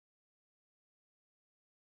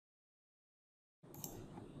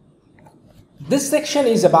This section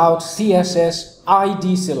is about CSS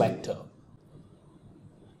ID Selector.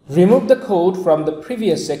 Remove the code from the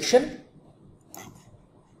previous section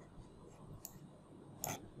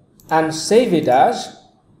and save it as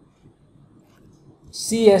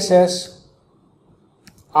CSS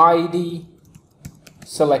ID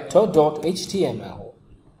Selector.html.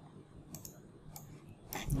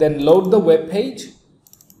 Then load the web page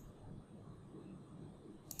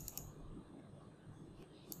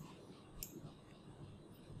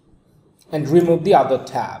and remove the other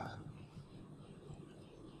tab.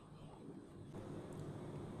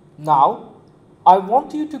 Now, I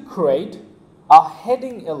want you to create a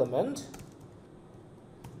heading element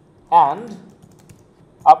and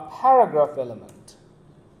a paragraph element.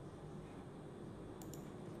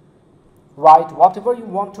 Write whatever you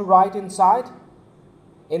want to write inside.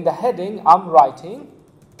 In the heading, I'm writing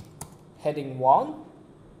heading 1,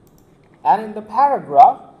 and in the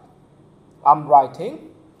paragraph, I'm writing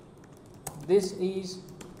this is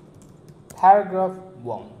paragraph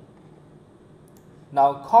 1.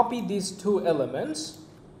 Now copy these two elements,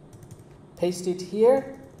 paste it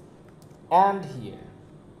here and here.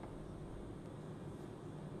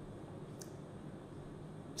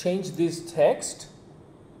 Change this text.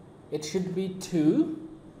 It should be 2.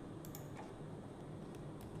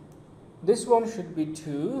 This one should be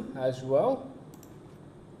 2 as well.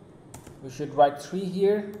 We should write 3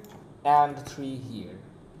 here and 3 here.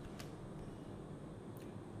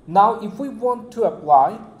 Now, if we want to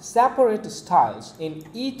apply separate styles in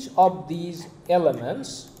each of these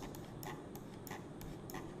elements,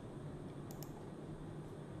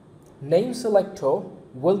 name selector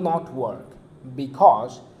will not work,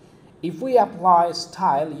 because if we apply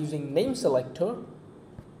style using name selector,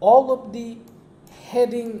 all of the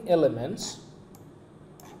heading elements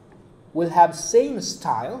will have same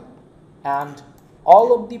style and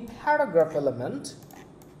all of the paragraph element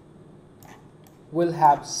will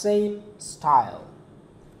have same style.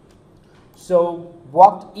 So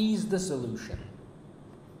what is the solution?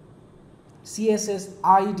 CSS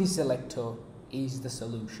ID Selector is the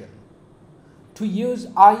solution. To use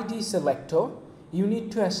ID Selector, you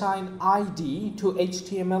need to assign ID to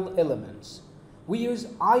HTML elements. We use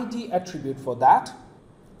ID attribute for that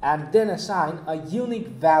and then assign a unique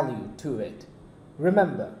value to it.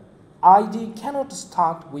 Remember, ID cannot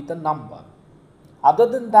start with a number. Other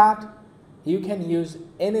than that, you can use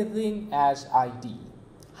anything as ID.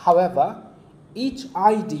 However, each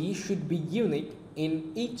ID should be unique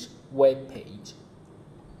in each web page.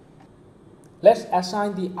 Let's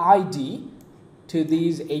assign the ID to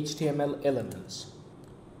these HTML elements.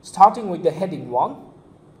 Starting with the heading 1,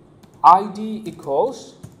 ID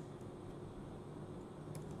equals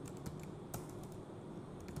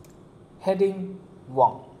heading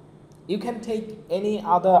 1. You can take any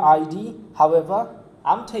other ID, however,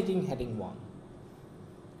 I'm taking heading 1.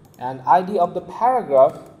 And ID of the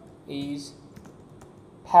paragraph is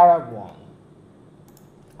para 1.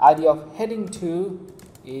 ID of heading 2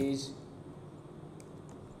 is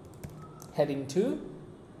heading 2.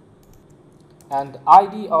 And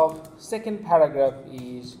ID of second paragraph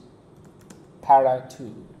is para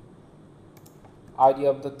 2. ID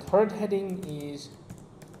of the third heading is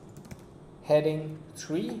heading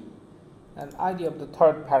 3. And ID of the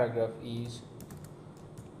third paragraph is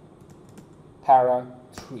para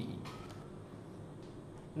 3.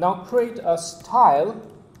 Now create a style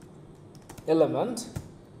element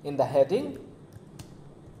in the heading.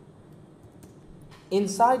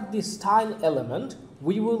 Inside the style element,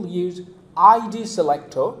 we will use ID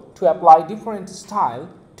Selector to apply different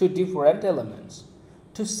style to different elements.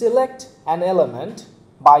 To select an element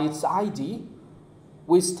by its ID,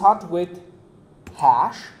 we start with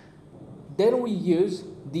hash, then we use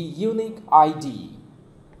the unique ID.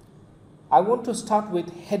 I want to start with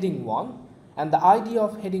heading 1, and the ID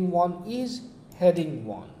of heading 1 is heading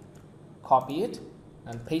 1. Copy it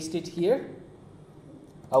and paste it here.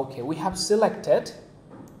 Okay, we have selected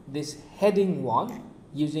this heading 1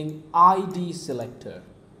 using ID Selector.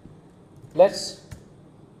 Let's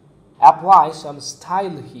apply some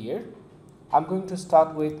style here. I'm going to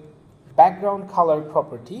start with background color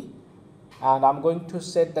property, and I'm going to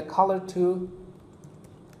set the color to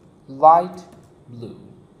light blue.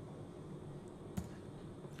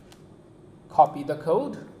 Copy the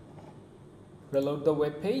code, reload the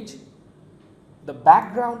web page. The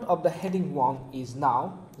background of the heading 1 is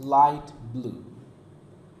now light blue.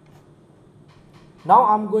 Now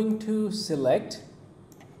I'm going to select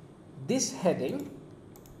this heading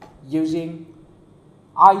using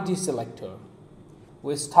ID Selector.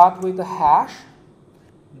 We start with a hash,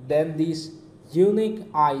 then this unique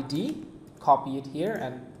ID, copy it here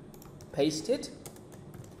and paste it.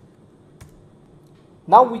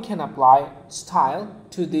 Now we can apply style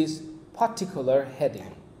to this particular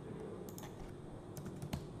heading.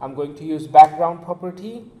 I'm going to use background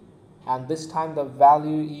property, and this time the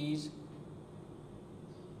value is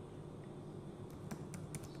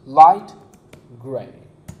light gray.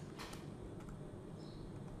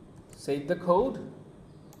 Save the code,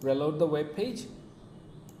 reload the web page.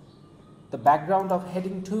 The background of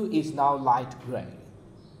heading 2 is now light gray.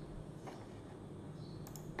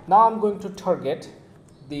 Now I'm going to target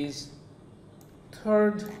this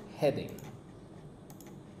third heading.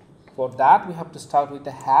 For that we have to start with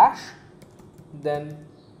the hash, then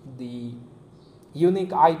the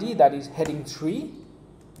unique ID, that is heading 3.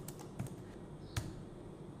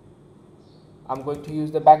 I'm going to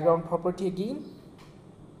use the background property again,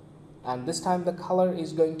 and this time the color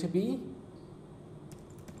is going to be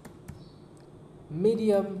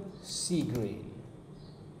medium sea green.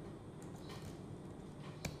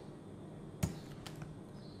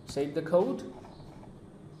 Save the code,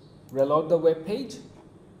 reload the web page.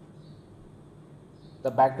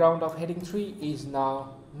 The background of heading 3 is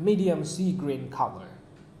now medium sea green color.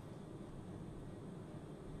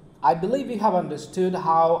 I believe you have understood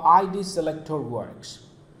how ID Selector works.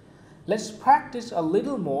 Let's practice a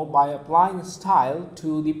little more by applying style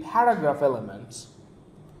to the paragraph elements.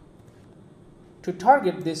 To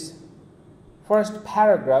target this first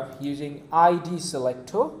paragraph using ID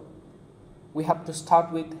Selector, we have to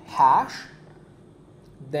start with hash,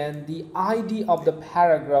 then the ID of the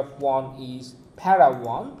paragraph 1 is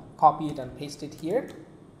para1, copy it and paste it here,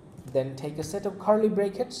 then take a set of curly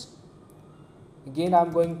brackets. Again, I'm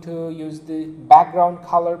going to use the background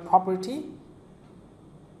color property,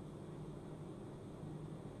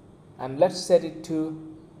 and let's set it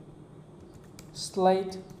to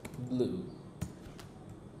slate blue.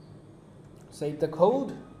 Save the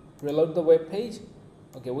code, reload the web page.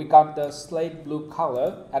 Okay, we got the slate blue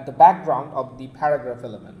color at the background of the paragraph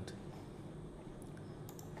element.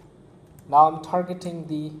 Now I'm targeting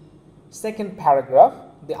the second paragraph.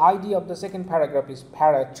 The ID of the second paragraph is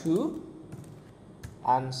para2,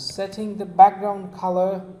 and setting the background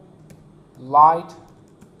color light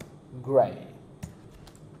gray.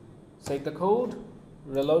 Save the code,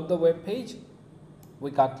 reload the web page.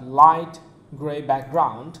 We got light gray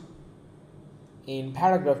background in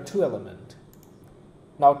paragraph 2 element.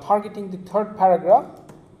 Now targeting the third paragraph,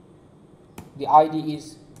 the ID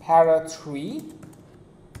is para3,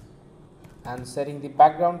 and setting the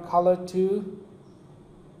background color to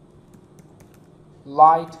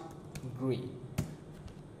light green.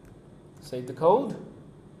 Save the code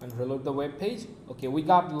and reload the web page. Okay, we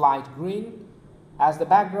got light green as the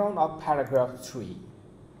background of paragraph 3.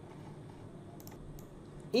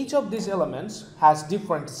 Each of these elements has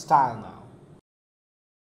different style now.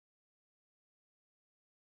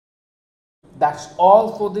 That's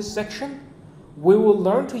all for this section. We will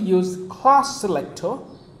learn to use class selector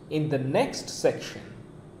in the next section.